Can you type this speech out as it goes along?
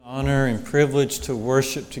honor and privilege to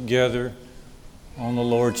worship together on the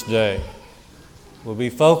Lord's Day. We'll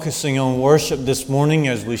be focusing on worship this morning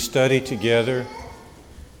as we study together.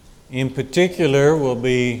 In particular, we'll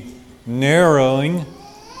be narrowing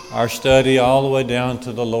our study all the way down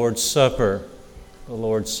to the Lord's Supper. The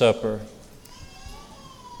Lord's Supper.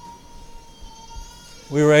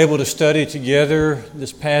 We were able to study together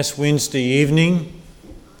this past Wednesday evening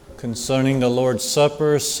concerning the Lord's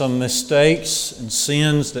Supper, some mistakes and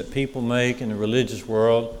sins that people make in the religious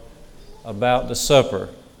world about the supper.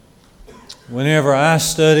 Whenever I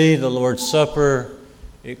study the Lord's Supper,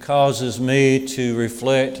 it causes me to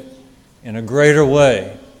reflect in a greater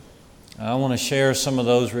way. I want to share some of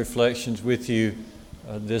those reflections with you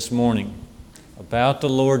this morning about the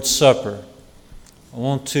Lord's Supper. I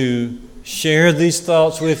want to share these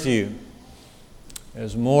thoughts with you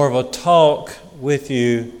as more of a talk with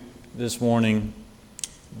you this morning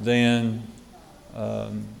than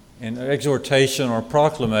an exhortation or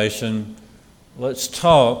proclamation. Let's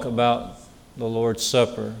talk about the Lord's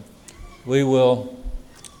Supper.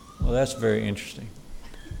 That's very interesting.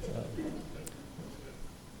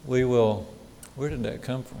 Where did that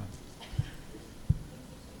come from?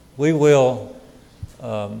 We will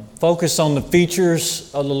focus on the features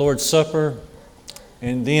of the Lord's Supper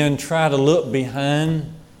and then try to look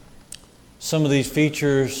behind some of these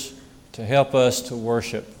features to help us to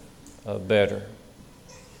worship better.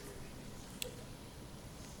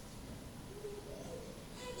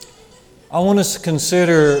 I want us to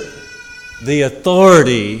consider the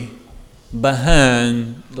authority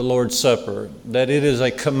behind the Lord's Supper, that it is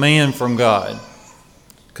a command from God.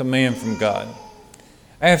 Command from God.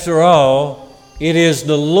 After all, it is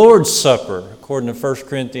the Lord's Supper, according to 1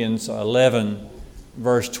 Corinthians 11,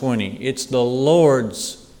 verse 20. It's the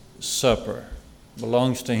Lord's Supper. It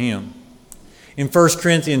belongs to Him. In 1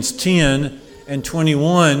 Corinthians 10 and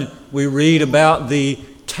 21, we read about the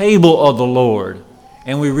table of the Lord,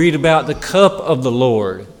 and we read about the cup of the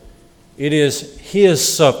Lord. It is His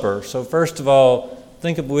supper. So first of all,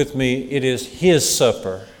 think of with me, it is His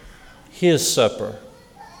supper. His supper.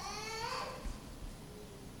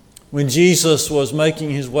 When Jesus was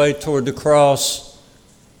making His way toward the cross,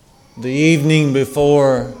 the evening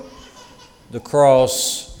before the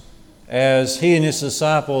cross, as He and His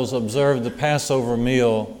disciples observed the Passover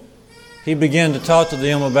meal, He began to talk to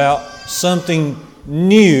them about something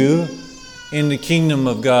new in the kingdom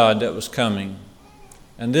of God that was coming.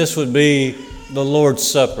 And this would be the Lord's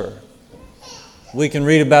Supper. We can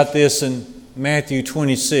read about this in Matthew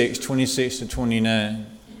 26 to 29.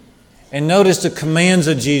 And notice the commands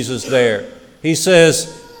of Jesus there. He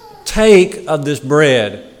says, take of this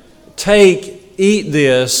bread. Take, eat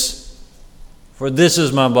this, for this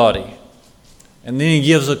is my body. And then He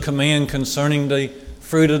gives a command concerning the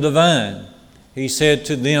fruit of the vine. He said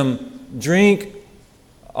to them, drink,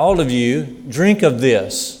 all of you, drink of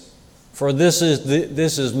this, for this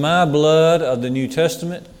is my blood of the New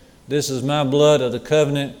Testament. This is my blood of the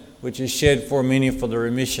covenant, which is shed for many for the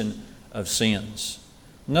remission of sins.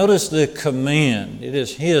 Notice the command. It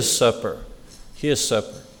is His supper. His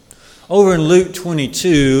supper. Over in Luke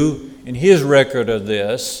 22, in His record of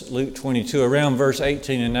this, Luke 22, around verse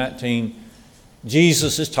 18 and 19,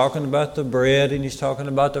 Jesus is talking about the bread and He's talking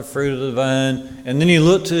about the fruit of the vine. And then He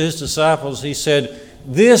looked to His disciples. He said,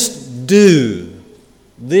 this do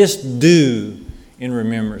in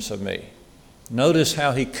remembrance of me. Notice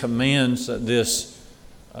how He commands that this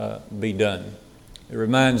be done. It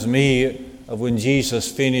reminds me of when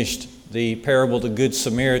Jesus finished the parable of the Good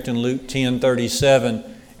Samaritan, Luke 10:37,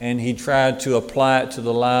 and He tried to apply it to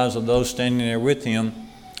the lives of those standing there with Him.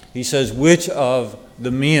 He says, which of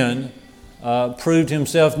the men proved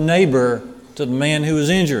himself neighbor to the man who was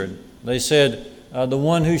injured? They said, the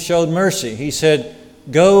one who showed mercy. He said,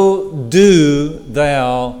 go do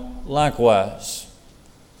thou likewise.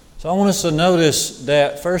 So I want us to notice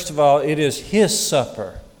that, first of all, it is His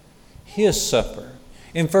supper. His supper.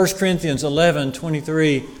 In 1 Corinthians 11,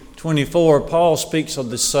 23, 24, Paul speaks of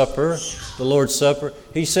the supper, the Lord's Supper.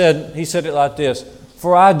 He said it like this,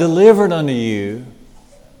 for I delivered unto you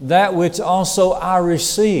that which also I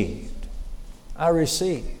received. I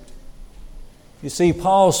received. You see,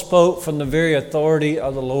 Paul spoke from the very authority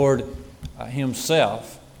of the Lord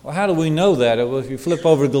Himself. Well, how do we know that? Well, if you flip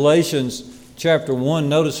over to Galatians chapter 1,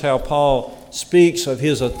 notice how Paul speaks of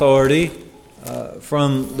his authority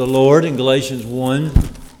from the Lord in Galatians 1,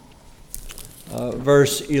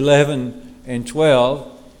 verse 11 and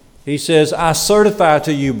 12. He says, I certify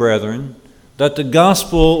to you, brethren, that the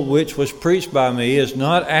gospel which was preached by me is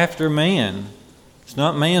not after man. It's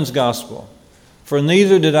not man's gospel. For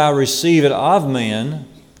neither did I receive it of man,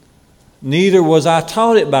 neither was I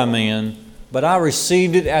taught it by man, but I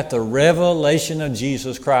received it at the revelation of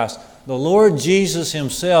Jesus Christ. The Lord Jesus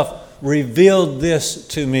himself revealed this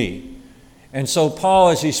to me. And so Paul,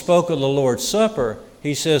 as he spoke of the Lord's Supper,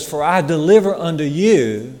 he says, "For I deliver unto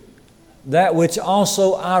you that which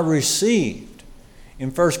also I received."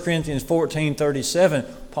 In 1 Corinthians 14:37,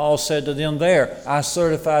 Paul said to them there, "I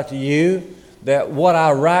certify to you that what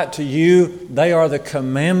I write to you, they are the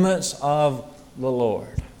commandments of the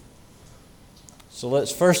Lord." So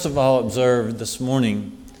let's first of all observe this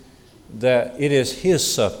morning that it is His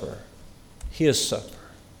supper. His supper.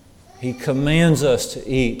 He commands us to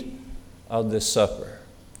eat of this supper.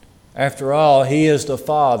 After all, He is the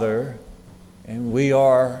Father and we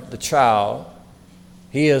are the child.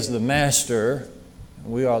 He is the master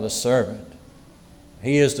and we are the servant.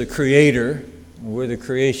 He is the creator and we're the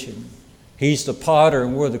creation. He's the potter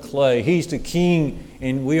and we're the clay. He's the king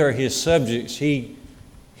and we are His subjects. He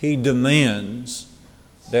demands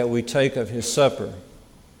that we take of His supper.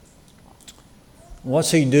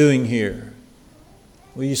 What's He doing here?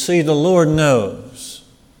 Well, you see, the Lord knows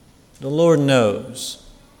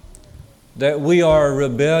that we are a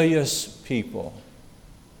rebellious people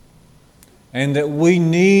and that we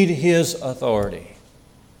need His authority.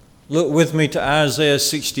 Look with me to Isaiah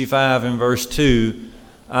 65 and verse 2.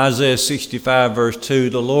 Isaiah 65 verse 2,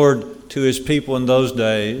 the Lord to His people in those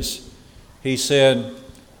days, He said,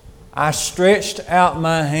 "I stretched out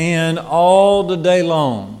my hand all the day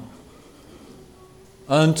long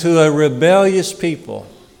unto a rebellious people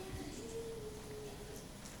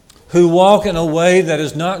who walk in a way that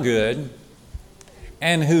is not good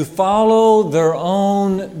and who follow their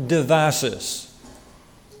own devices."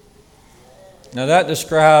 Now that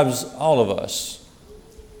describes all of us.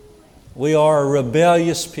 We are a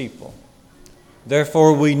rebellious people.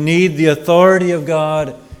 Therefore, we need the authority of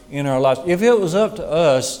God in our lives. If it was up to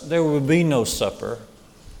us, there would be no supper.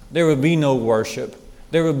 There would be no worship.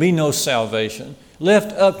 There would be no salvation.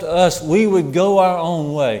 Left up to us, we would go our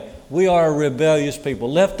own way. We are a rebellious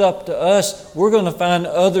people. Left up to us, we're going to find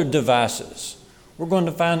other devices. We're going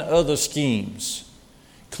to find other schemes.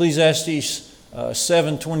 Ecclesiastes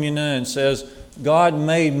 7:29 says, "God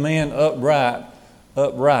made man upright,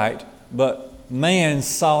 but man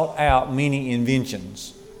sought out many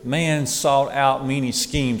inventions." Man sought out many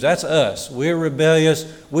schemes. That's us. We're rebellious.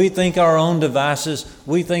 We think our own devices.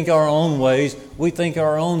 We think our own ways. We think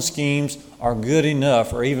our own schemes are good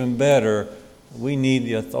enough or even better. We need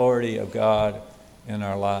the authority of God in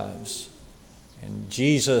our lives. And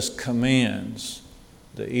Jesus commands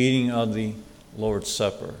the eating of the Lord's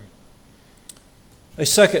Supper. A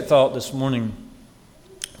second thought this morning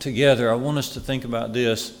together, I want us to think about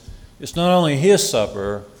this. It's not only His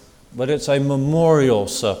supper, but it's a memorial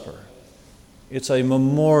supper. It's a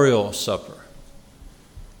memorial supper.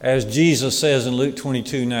 As Jesus says in Luke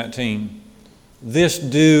 22:19, "This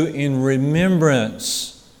do in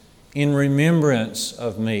remembrance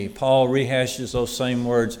of me." Paul rehashes those same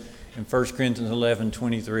words in 1 Corinthians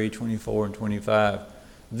 11:23, 24, and 25.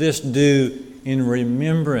 "This do in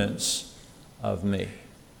remembrance of me."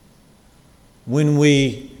 When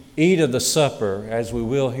we eat of the supper, as we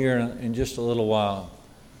will here in just a little while,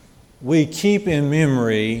 we keep in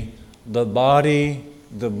memory the body,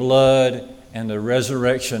 the blood, and the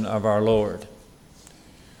resurrection of our Lord.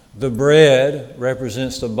 The bread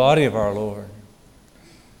represents the body of our Lord.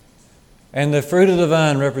 And the fruit of the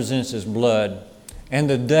vine represents His blood. And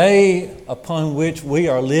the day upon which we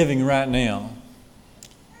are living right now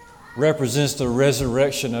represents the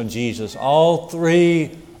resurrection of Jesus. All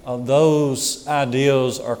three of those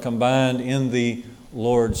ideals are combined in the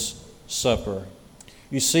Lord's Supper.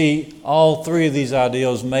 You see, all three of these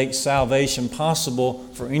ideals make salvation possible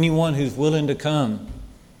for anyone who's willing to come.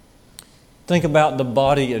 Think about the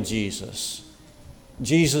body of Jesus.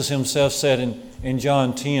 Jesus Himself said in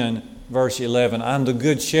John 10, verse 11, "I'm the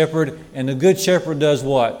good shepherd," and the good shepherd does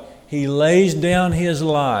what? He lays down His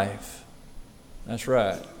life. That's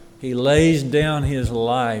right. He lays down His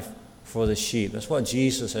life for the sheep. That's what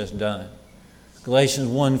Jesus has done. Galatians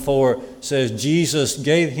 1:4 says Jesus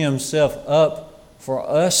gave Himself up for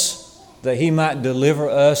us that He might deliver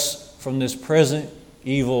us from this present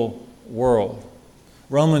evil world.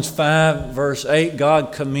 Romans 5 verse 8,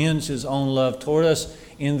 God commends His own love toward us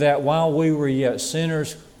in that while we were yet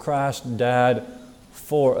sinners, Christ died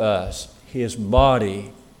for us. His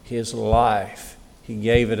body, His life, He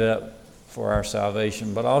gave it up for our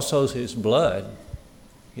salvation, but also His blood.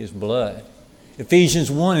 His blood. Ephesians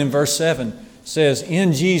 1 in verse 7 says,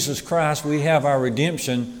 "In Jesus Christ we have our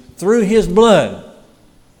redemption through His blood."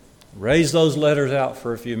 Raise those letters out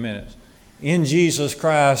for a few minutes. In Jesus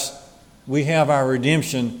Christ we have our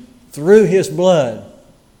redemption through His blood,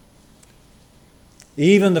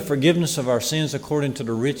 even the forgiveness of our sins according to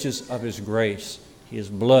the riches of His grace, His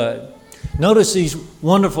blood. Notice these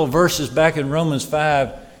wonderful verses back in Romans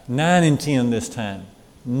 5, 9 and 10 this time.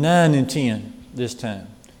 9 and 10 this time.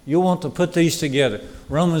 You'll want to put these together.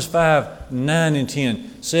 Romans 5, 9 and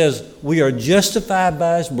 10 says, we are justified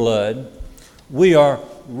by His blood, we are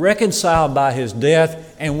reconciled by His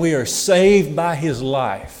death, and we are saved by His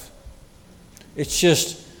life. It's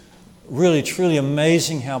just really, truly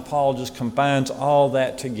amazing how Paul just combines all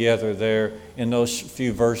that together there in those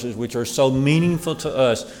few verses, which are so meaningful to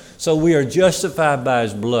us. So we are justified by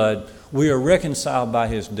His blood, we are reconciled by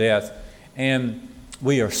His death, and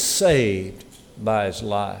we are saved by His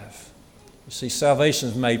life. You see, salvation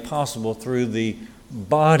is made possible through the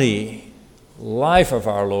body, life of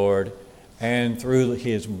our Lord, and through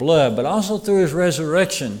His blood, but also through His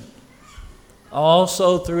resurrection.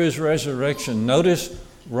 Also through His resurrection. Notice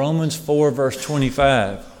Romans 4, verse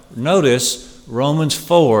 25. Notice Romans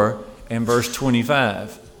 4 and verse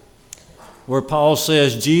 25, where Paul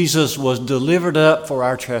says Jesus was delivered up for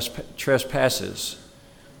our trespasses.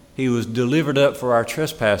 He was delivered up for our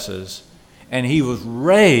trespasses, and He was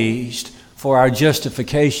raised for our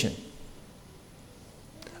justification.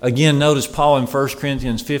 Again, notice Paul in 1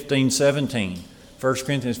 Corinthians 15, 17. 1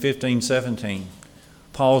 Corinthians 15, 17.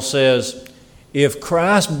 Paul says, if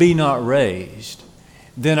Christ be not raised,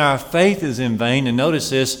 then our faith is in vain. And notice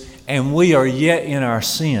this, and we are yet in our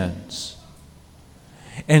sins.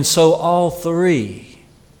 And so all three,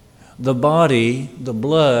 the body, the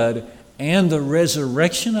blood, and the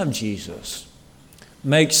resurrection of Jesus,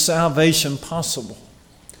 make salvation possible.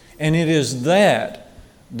 And it is that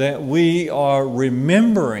we are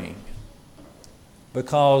remembering,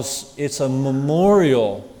 because it's a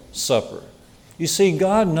memorial supper. You see,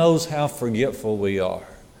 God knows how forgetful we are.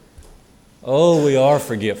 Oh, we are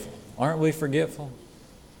forgetful. Aren't we forgetful?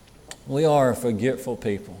 We are a forgetful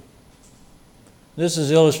people. This is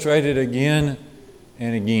illustrated again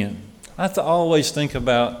and again. I always think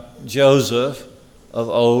about Joseph of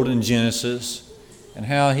old in Genesis and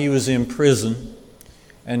how he was in prison,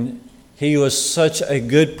 and he was such a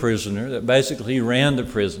good prisoner that basically he ran the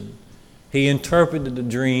prison. He interpreted the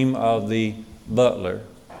dream of the butler.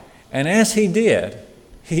 And as he did,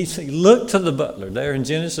 he looked to the butler there in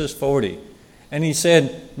Genesis 40. And he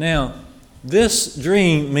said, now, this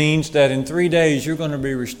dream means that in 3 days you're going to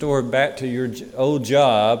be restored back to your old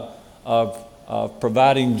job of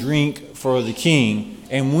providing drink for the king.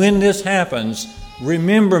 And when this happens,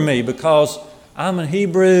 remember me, because I'm a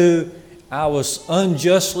Hebrew. I was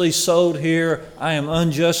unjustly sold here. I am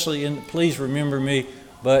unjustly in. Please remember me.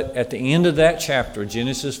 But at the end of that chapter,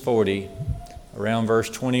 Genesis 40, around verse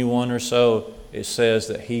 21 or so, it says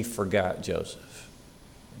that he forgot Joseph.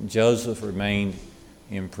 Joseph remained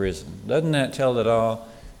in prison. Doesn't that tell it all?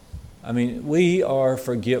 I mean, we are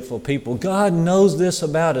forgetful people. God knows this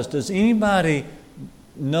about us. Does anybody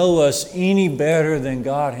know us any better than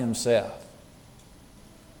God Himself?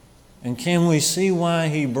 And can we see why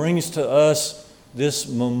He brings to us this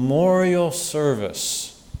memorial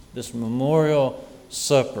service, this memorial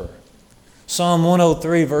supper? Psalm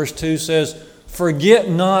 103 verse 2 says, forget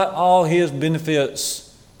not all His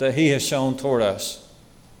benefits that He has shown toward us.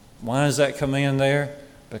 Why is that command there?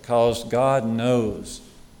 Because God knows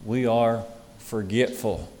we are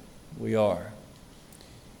forgetful. We are.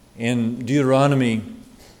 In Deuteronomy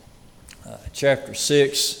chapter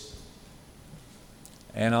 6,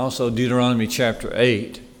 and also Deuteronomy chapter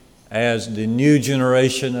 8, as the new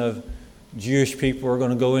generation of Jewish people are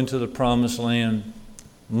going to go into the promised land,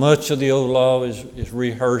 much of the old law is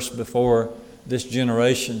rehearsed before this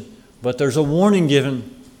generation. But there's a warning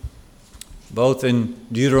given both in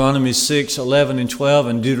Deuteronomy 6, 11 and 12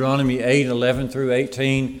 and Deuteronomy 8, 11 through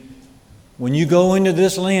 18. When you go into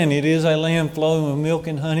this land, it is a land flowing with milk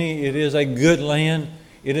and honey. It is a good land.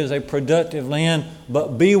 It is a productive land.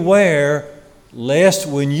 But beware lest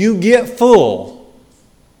when you get full,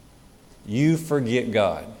 you forget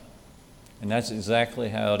God. And that's exactly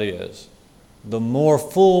how it is. The more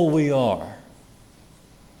full we are,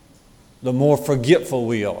 the more forgetful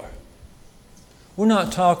we are. We're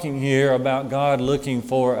not talking here about God looking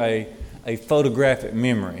for a photographic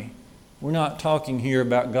memory. We're not talking here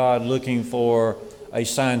about God looking for a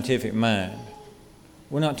scientific mind.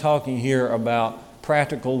 We're not talking here about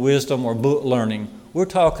practical wisdom or book learning. We're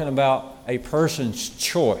talking about a person's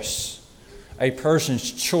choice, a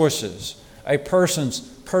person's choices, a person's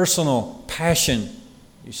personal passion,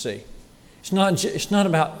 you see. It's not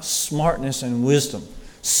about smartness and wisdom.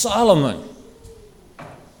 Solomon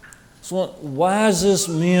was one of the wisest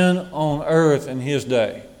men on earth in his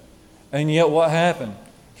day. And yet what happened?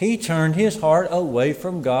 he turned his heart away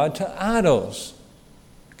from God to idols.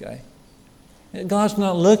 Okay? God's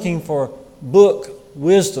not looking for book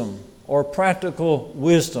wisdom or practical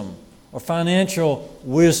wisdom or financial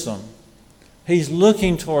wisdom. He's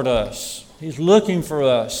looking toward us. He's looking for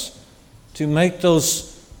us to make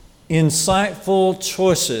those insightful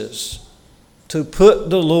choices, to put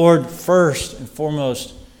the Lord first and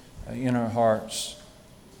foremost in our hearts.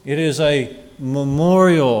 It is a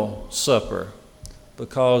memorial supper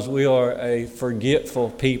because we are a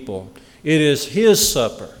forgetful people. It is His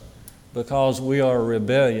supper because we are a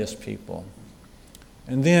rebellious people.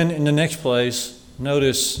 And then in the next place,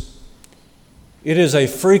 notice it is a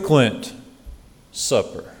frequent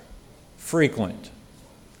supper. Frequent.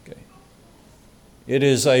 Okay. It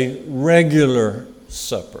is a regular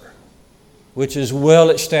supper, which is well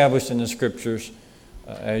established in the Scriptures,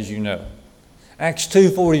 as you know. Acts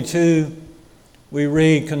 2:42, we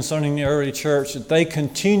read concerning the early church that they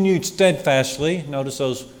continued steadfastly, notice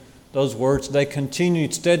those words, they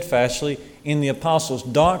continued steadfastly in the apostles'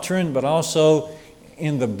 doctrine, but also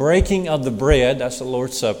in the breaking of the bread, that's the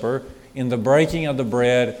Lord's Supper, in the breaking of the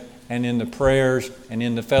bread and in the prayers and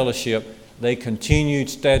in the fellowship, they continued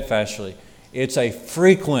steadfastly. It's a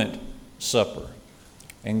frequent supper.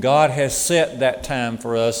 And God has set that time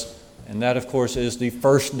for us, and that, of course, is the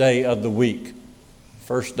first day of the week.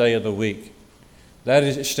 First day of the week. That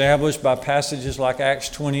is established by passages like Acts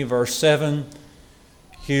 20, verse 7.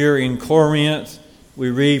 Here in Corinth, we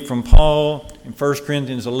read from Paul in 1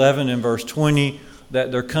 Corinthians 11 and verse 20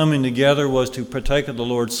 that their coming together was to partake of the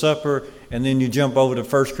Lord's Supper. And then you jump over to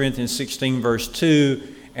 1 Corinthians 16, verse 2,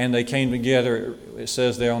 and they came together, it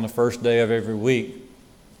says there, on the first day of every week.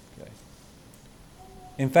 Okay.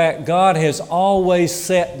 In fact, God has always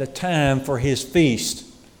set the time for His feast.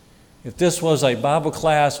 If this was a Bible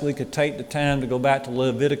class, we could take the time to go back to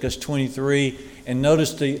Leviticus 23 and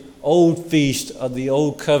notice the old feast of the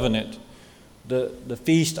Old Covenant, the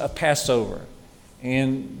feast of Passover,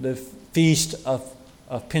 and the feast of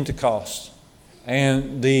Pentecost,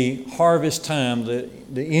 and the harvest time,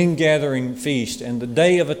 the ingathering feast, and the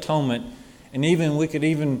Day of Atonement. And even we could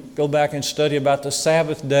even go back and study about the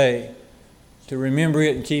Sabbath day to remember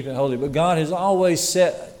it and keep it holy. But God has always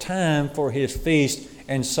set time for His feast,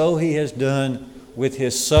 and so He has done with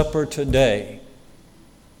His supper today,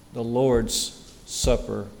 the Lord's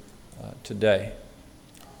Supper today.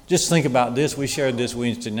 Just think about this. We shared this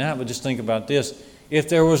Wednesday night, but just think about this. If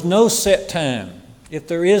there was no set time, if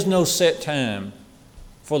there is no set time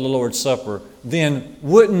for the Lord's Supper, then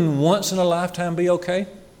wouldn't once in a lifetime be okay?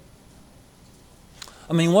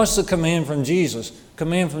 I mean, what's the command from Jesus?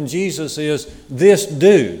 Command from Jesus is this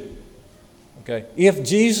do. Okay. If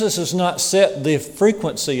Jesus has not set the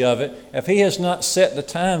frequency of it, if He has not set the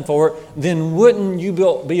time for it, then wouldn't you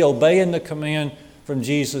be obeying the command from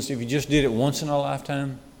Jesus if you just did it once in a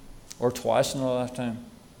lifetime or twice in a lifetime?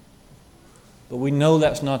 But we know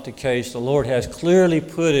that's not the case. The Lord has clearly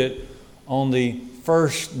put it on the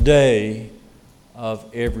first day of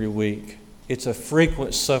every week. It's a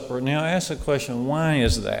frequent supper. Now I ask the question, why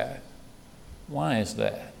is that? Why is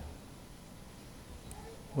that?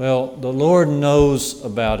 Well, the Lord knows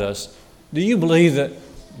about us. Do you believe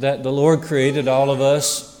that the Lord created all of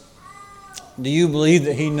us? Do you believe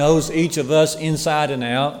that He knows each of us inside and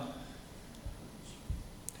out?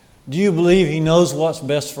 Do you believe He knows what's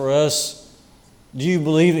best for us? Do you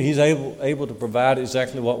believe that He's able to provide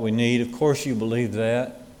exactly what we need? Of course you believe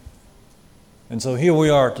that. And so here we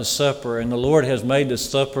are at the supper, and the Lord has made the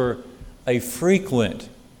supper a frequent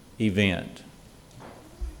event.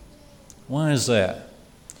 Why is that?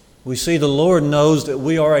 We see the Lord knows that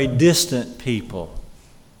we are a distant people.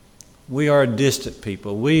 We are a distant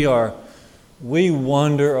people. We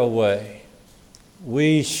wander away.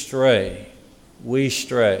 We stray. We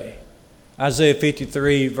stray. Isaiah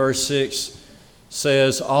 53 verse 6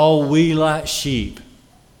 says, all we like sheep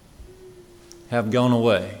have gone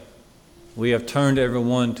away. We have turned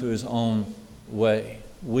everyone to his own way.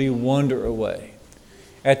 We wander away.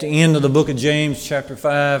 At the end of the book of James, chapter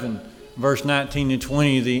 5 and verse 19 and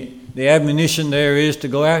 20, the admonition there is to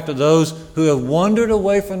go after those who have wandered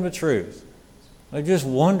away from the truth. They just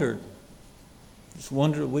wandered.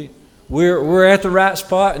 We're at the right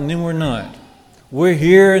spot and then we're not. We're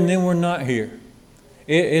here and then we're not here.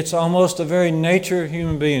 It's almost the very nature of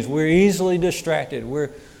human beings. We're easily distracted.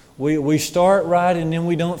 We start right and then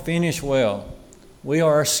we don't finish well. We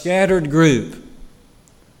are a scattered group.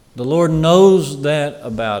 The Lord knows that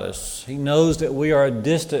about us. He knows that we are a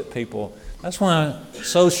distant people. That's why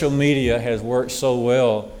social media has worked so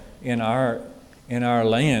well in our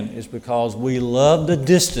land, is because we love the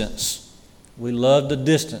distance. We love the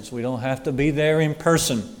distance. We don't have to be there in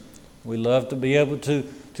person. We love to be able to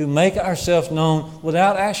make ourselves known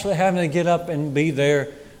without actually having to get up and be there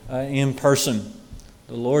in person.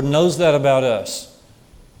 The Lord knows that about us.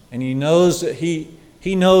 And He knows that He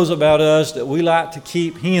knows about us that we like to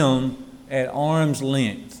keep Him at arm's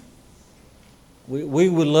length. We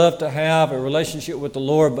would love to have a relationship with the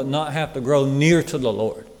Lord but not have to grow near to the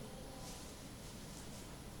Lord.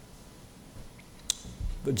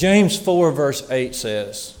 But James 4 verse 8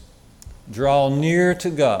 says, "Draw near to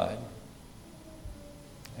God,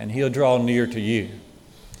 and He'll draw near to you."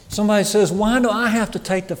 Somebody says, "Why do I have to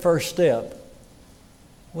take the first step?"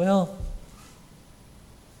 Well,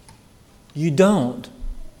 you don't,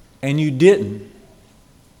 and you didn't.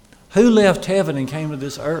 Who left heaven and came to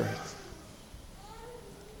this earth?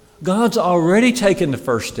 God's already taken the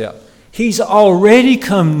first step. He's already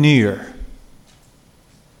come near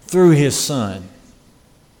through His Son.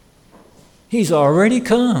 He's already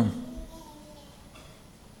come.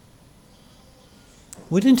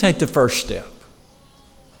 We didn't take the first step.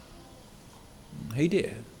 He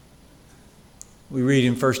did. We read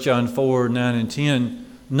in 1 John 4, 9 and 10,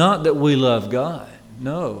 not that we love God,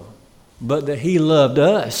 no, but that He loved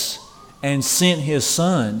us and sent His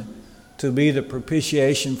Son to be the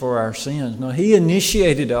propitiation for our sins. Now, He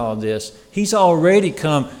initiated all this. He's already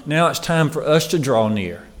come. Now it's time for us to draw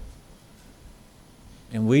near.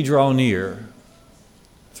 And we draw near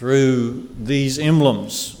through these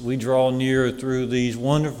emblems. We draw near through these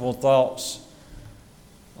wonderful thoughts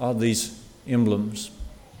of these emblems.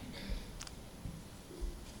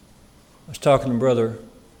 I was talking to Brother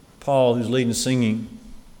Paul, who's leading singing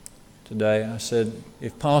today. I said,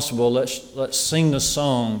 if possible, let's sing the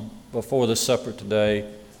song before the supper today.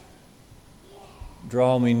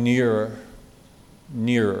 Draw me nearer,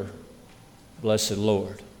 nearer, blessed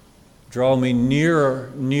Lord. Draw me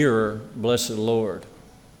nearer, nearer, blessed Lord,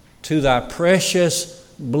 to Thy precious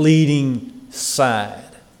bleeding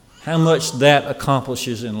side. How much that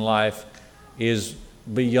accomplishes in life is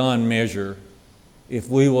beyond measure if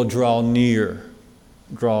we will draw near,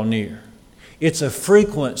 draw near. It's a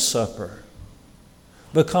frequent supper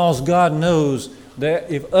because God knows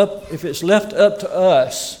that if it's left up to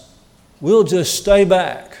us, we'll just stay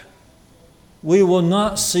back. We will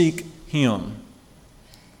not seek Him.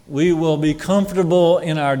 We will be comfortable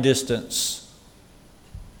in our distance.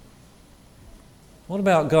 What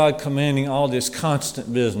about God commanding all this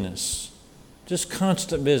constant business? Just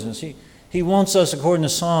constant business. He wants us, according to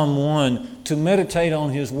Psalm 1, to meditate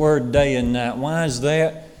on His Word day and night. Why is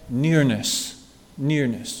that? Nearness.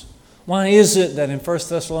 Nearness. Why is it that in 1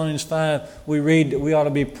 Thessalonians 5 we read that we ought to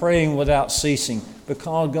be praying without ceasing?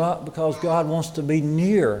 Because God wants to be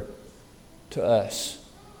near to us.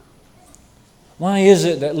 Why is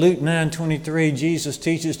it that Luke 9:23 Jesus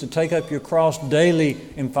teaches to take up your cross daily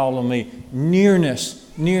and follow me? Nearness,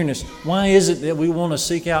 nearness. Why is it that we want to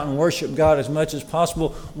seek out and worship God as much as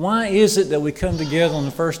possible? Why is it that we come together on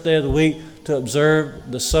the first day of the week to observe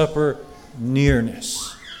the supper?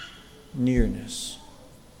 Nearness, nearness.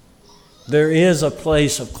 There is a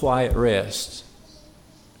place of quiet rest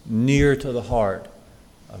near to the heart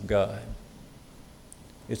of God.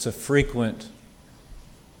 It's a frequent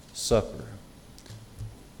supper.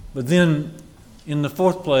 But then, in the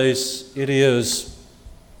fourth place, it is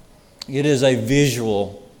a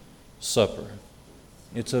visual supper.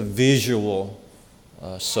 It's a visual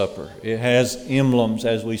supper. It has emblems,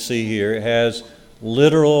 as we see here. It has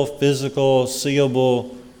literal, physical,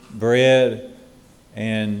 seeable bread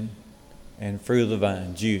and fruit of the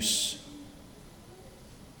vine, juice.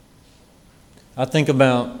 I think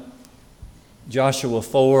about Joshua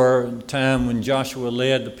 4, the time when Joshua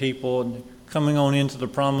led the people coming on into the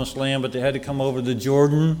promised land, but they had to come over the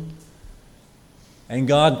Jordan. And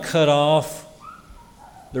God cut off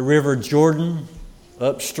the river Jordan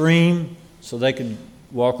upstream so they could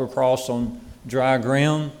walk across on dry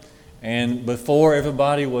ground. And before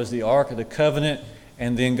everybody was the Ark of the Covenant.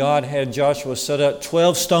 And then God had Joshua set up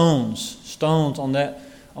 12 stones on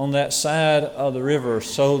that side of the river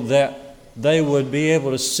so that they would be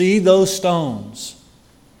able to see those stones.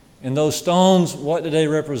 And those stones, what did they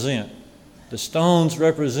represent? The stones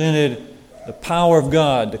represented the power of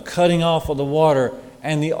God, the cutting off of the water,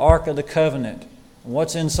 and the Ark of the Covenant. And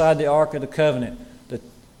what's inside the Ark of the Covenant?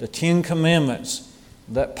 The 10 Commandments,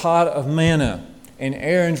 that pot of manna, and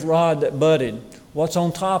Aaron's rod that budded. What's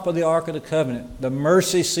on top of the Ark of the Covenant? The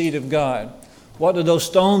mercy seat of God. What do those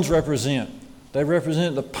stones represent? They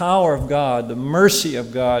represent the power of God, the mercy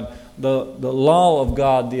of God, the law of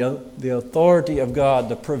God, the authority of God,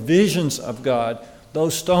 the provisions of God.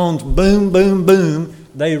 Those stones, boom, boom, boom,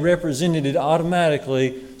 they represented it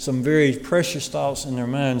automatically some very precious thoughts in their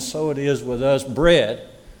minds, so it is with us. Bread,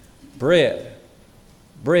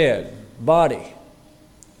 body,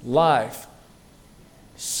 life,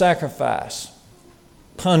 sacrifice,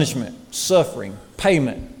 punishment, suffering,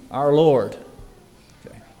 payment, our Lord.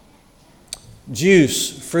 Okay.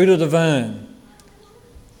 Juice, fruit of the vine,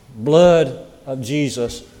 blood of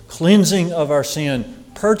Jesus, cleansing of our sin,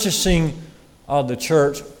 purchasing of the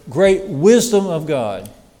church, great wisdom of God,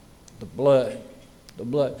 the blood.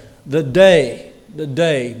 The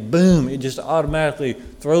day, boom, it just automatically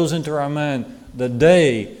throws into our mind. The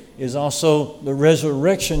day is also the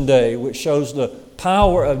resurrection day, which shows the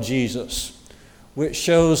power of Jesus, which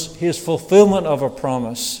shows His fulfillment of a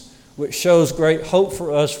promise, which shows great hope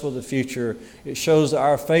for us for the future. It shows that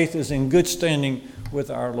our faith is in good standing with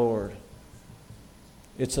our Lord.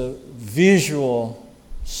 It's a visual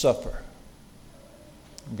supper.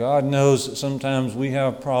 God knows that sometimes we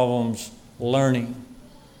have problems learning.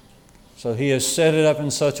 So He has set it up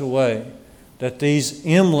in such a way that these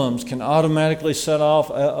emblems can automatically set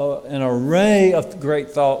off an array of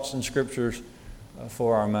great thoughts and scriptures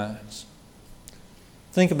for our minds.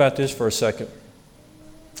 Think about this for a second.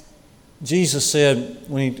 Jesus said,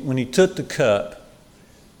 when he took the cup,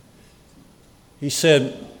 He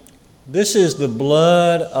said, "This is the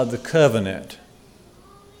blood of the covenant,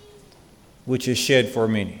 which is shed for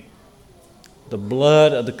many." The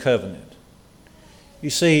blood of the covenant.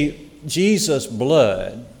 You see, Jesus'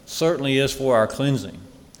 blood certainly is for our cleansing.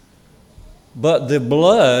 But the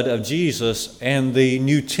blood of Jesus and the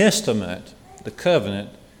New Testament, the covenant,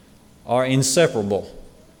 are inseparable.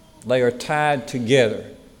 They are tied together.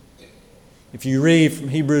 If you read from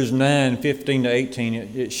Hebrews 9:15 to 18,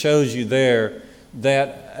 it shows you there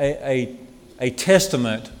that a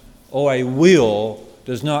testament or a will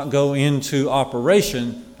does not go into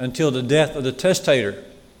operation until the death of the testator.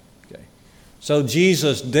 Okay. So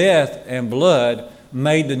Jesus' death and blood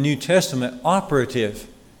made the New Testament operative.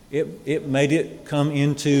 It made it come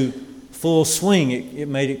into full swing. It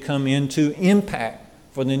made it come into impact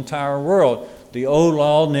for the entire world. The old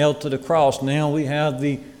law nailed to the cross. Now we have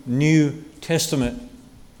the New Testament.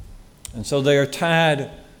 And so they are tied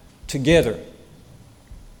together.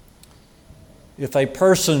 If a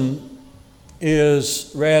person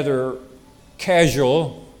is rather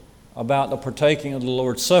casual about the partaking of the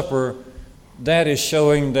Lord's Supper, that is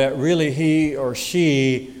showing that really he or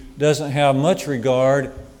she doesn't have much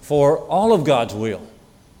regard for all of God's will,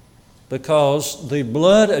 because the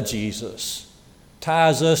blood of Jesus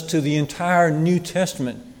ties us to the entire New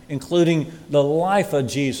Testament, including the life of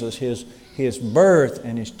Jesus, his birth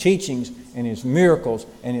and His teachings and His miracles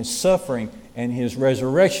and His suffering and His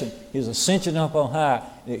resurrection, His ascension up on high,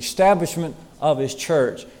 the establishment of His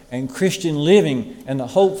church, and Christian living and the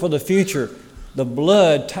hope for the future. The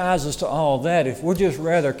blood ties us to all that. If we're just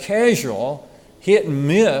rather casual, hit and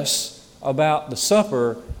miss about the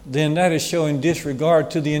supper, then that is showing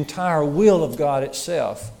disregard to the entire will of God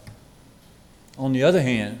itself. On the other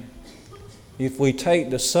hand, if we take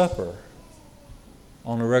the supper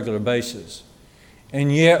on a regular basis,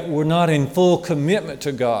 and yet we're not in full commitment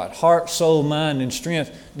to God, heart, soul, mind, and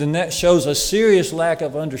strength, then that shows a serious lack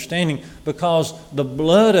of understanding, because the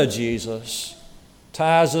blood of Jesus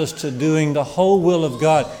ties us to doing the whole will of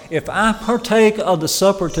God. If I partake of the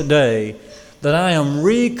supper today, that I am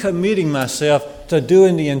recommitting myself to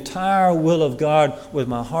doing the entire will of God with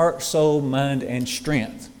my heart, soul, mind, and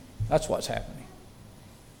strength. That's what's happening.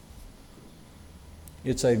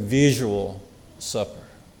 It's a visual supper.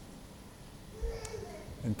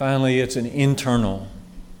 And finally, it's an internal.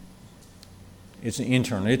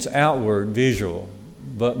 It's outward, visual,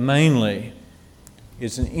 but mainly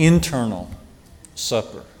it's an internal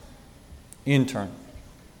supper. Internal.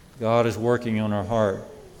 God is working on our heart.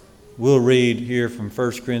 We'll read here from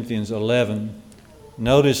 1 Corinthians 11.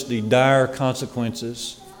 Notice the dire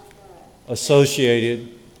consequences associated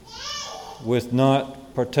with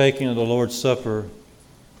not partaking of the Lord's Supper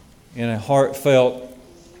in a heartfelt,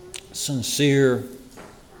 sincere,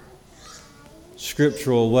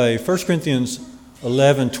 scriptural way. 1 Corinthians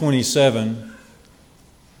 11:27.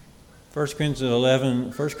 1 Corinthians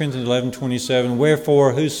 11:27.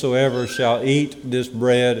 Wherefore, whosoever shall eat this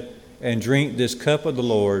bread and drink this cup of the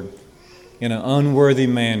Lord in an unworthy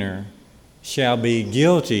manner shall be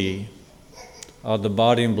guilty of the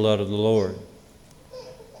body and blood of the Lord.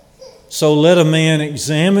 So let a man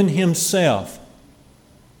examine himself,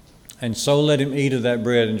 and so let him eat of that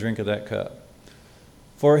bread and drink of that cup.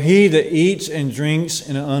 For he that eats and drinks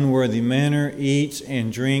in an unworthy manner eats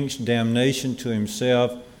and drinks damnation to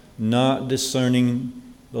himself, not discerning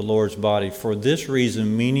the Lord's body. For this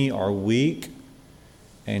reason many are weak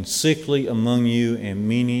and sickly among you, and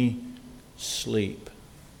many sleep.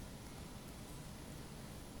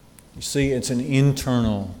 You see, it's an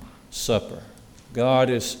internal supper. God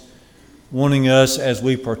is wanting us, as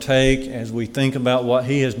we partake, as we think about what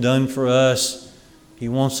He has done for us, He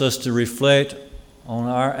wants us to reflect on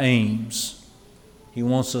our aims. He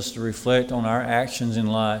wants us to reflect on our actions in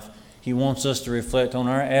life. He wants us to reflect on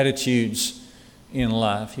our attitudes in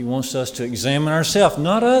life. He wants us to examine ourselves,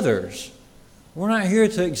 not others. We're not here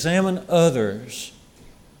to examine others.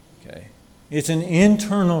 Okay? It's an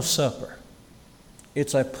internal supper.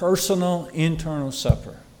 It's a personal internal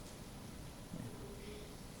supper.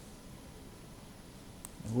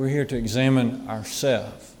 We're here to examine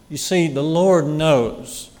ourselves. You see, the Lord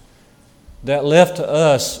knows that left to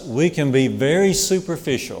us, we can be very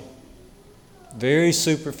superficial. Very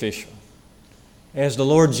superficial. As the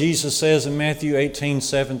Lord Jesus says in Matthew 18,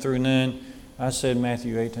 7 through 9, I said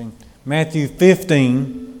Matthew 18. Matthew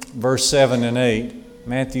 15, verse 7 and 8.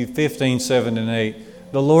 Matthew 15, 7 and 8.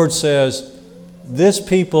 The Lord says, "This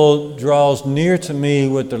people draws near to me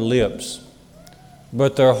with their lips,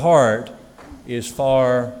 but their heart is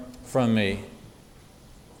far from me."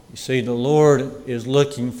 You see, the Lord is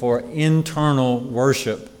looking for internal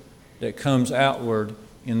worship that comes outward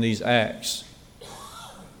in these acts.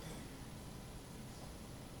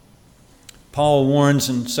 Paul warns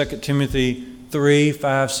in 2 Timothy 3,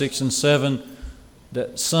 5, 6, and 7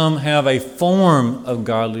 that some have a form of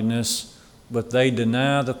godliness, but they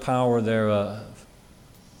deny the power thereof.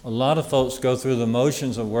 A lot of folks go through the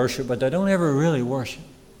motions of worship, but they don't ever really worship.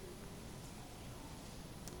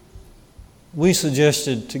 We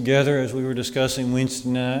suggested together, as we were discussing Wednesday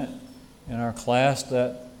night in our class,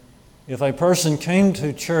 that if a person came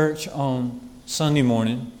to church on Sunday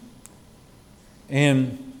morning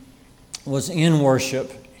and was in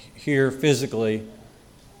worship here physically,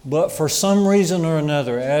 but for some reason or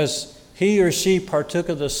another, as he or she partook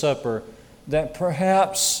of the supper, that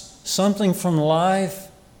perhaps something from life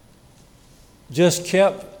just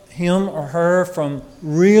kept him or her from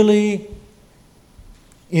really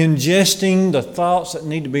ingesting the thoughts that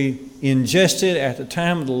need to be ingested at the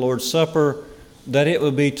time of the Lord's Supper, that it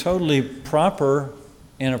would be totally proper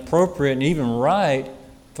and appropriate and even right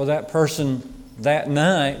for that person that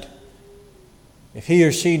night, if he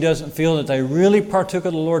or she doesn't feel that they really partook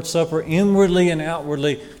of the Lord's Supper inwardly and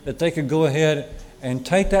outwardly, that they could go ahead and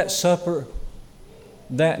take that supper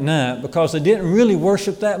that night because they didn't really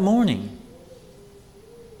worship that morning.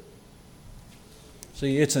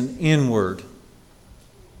 See, it's an inward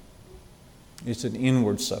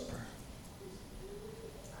supper.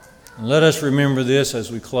 And let us remember this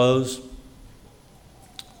as we close.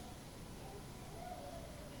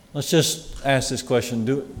 Let's just ask this question.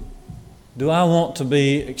 Do I want to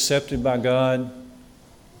be accepted by God?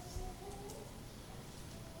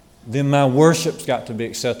 Then my worship's got to be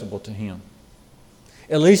acceptable to Him.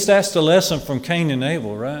 At least that's the lesson from Cain and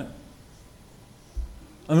Abel, right?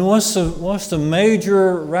 I mean, what's the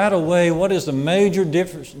major, right away, what is the major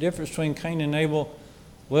difference between Cain and Abel?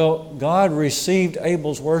 Well, God received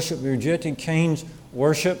Abel's worship, rejected Cain's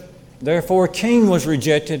worship. Therefore, Cain was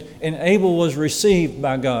rejected and Abel was received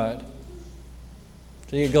by God.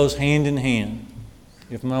 See, it goes hand in hand.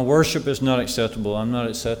 If my worship is not acceptable, I'm not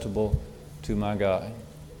acceptable to my God.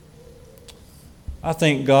 I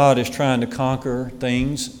think God is trying to conquer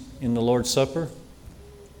things in the Lord's Supper.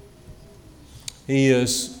 He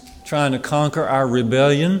is trying to conquer our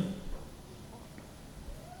rebellion.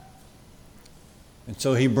 And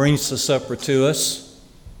so He brings the supper to us.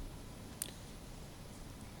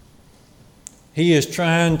 He is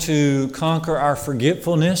trying to conquer our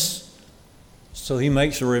forgetfulness, so He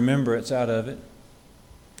makes a remembrance out of it.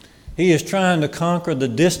 He is trying to conquer the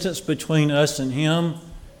distance between us and Him,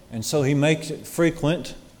 and so He makes it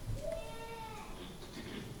frequent.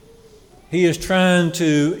 He is trying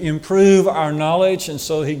to improve our knowledge, and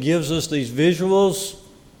so He gives us these visuals.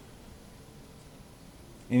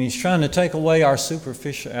 And He's trying to take away our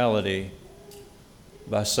superficiality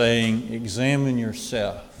by saying, examine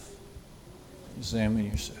yourself. Examine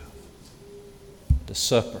yourself. The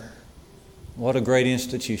supper. What a great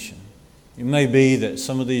institution. It may be that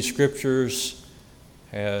some of these scriptures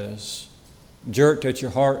has jerked at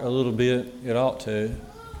your heart a little bit. It ought to.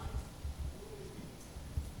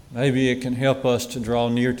 Maybe it can help us to draw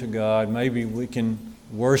near to God. Maybe we can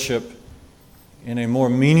worship in a more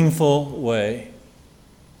meaningful way.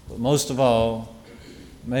 But most of all,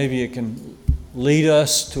 maybe it can lead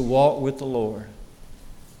us to walk with the Lord.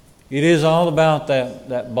 It is all about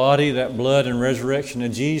that body, that blood and resurrection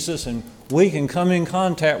of Jesus, and we can come in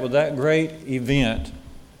contact with that great event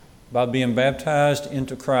by being baptized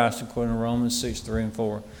into Christ, according to Romans 6, 3 and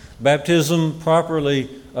 4. Baptism, properly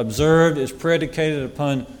observed, is predicated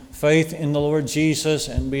upon faith in the Lord Jesus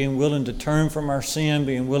and being willing to turn from our sin,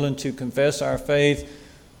 being willing to confess our faith.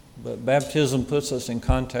 But baptism puts us in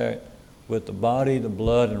contact with the body, the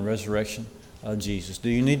blood, and resurrection of Jesus. Do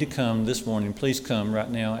you need to come this morning? Please come right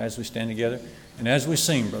now as we stand together and as we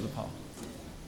sing, Brother Paul.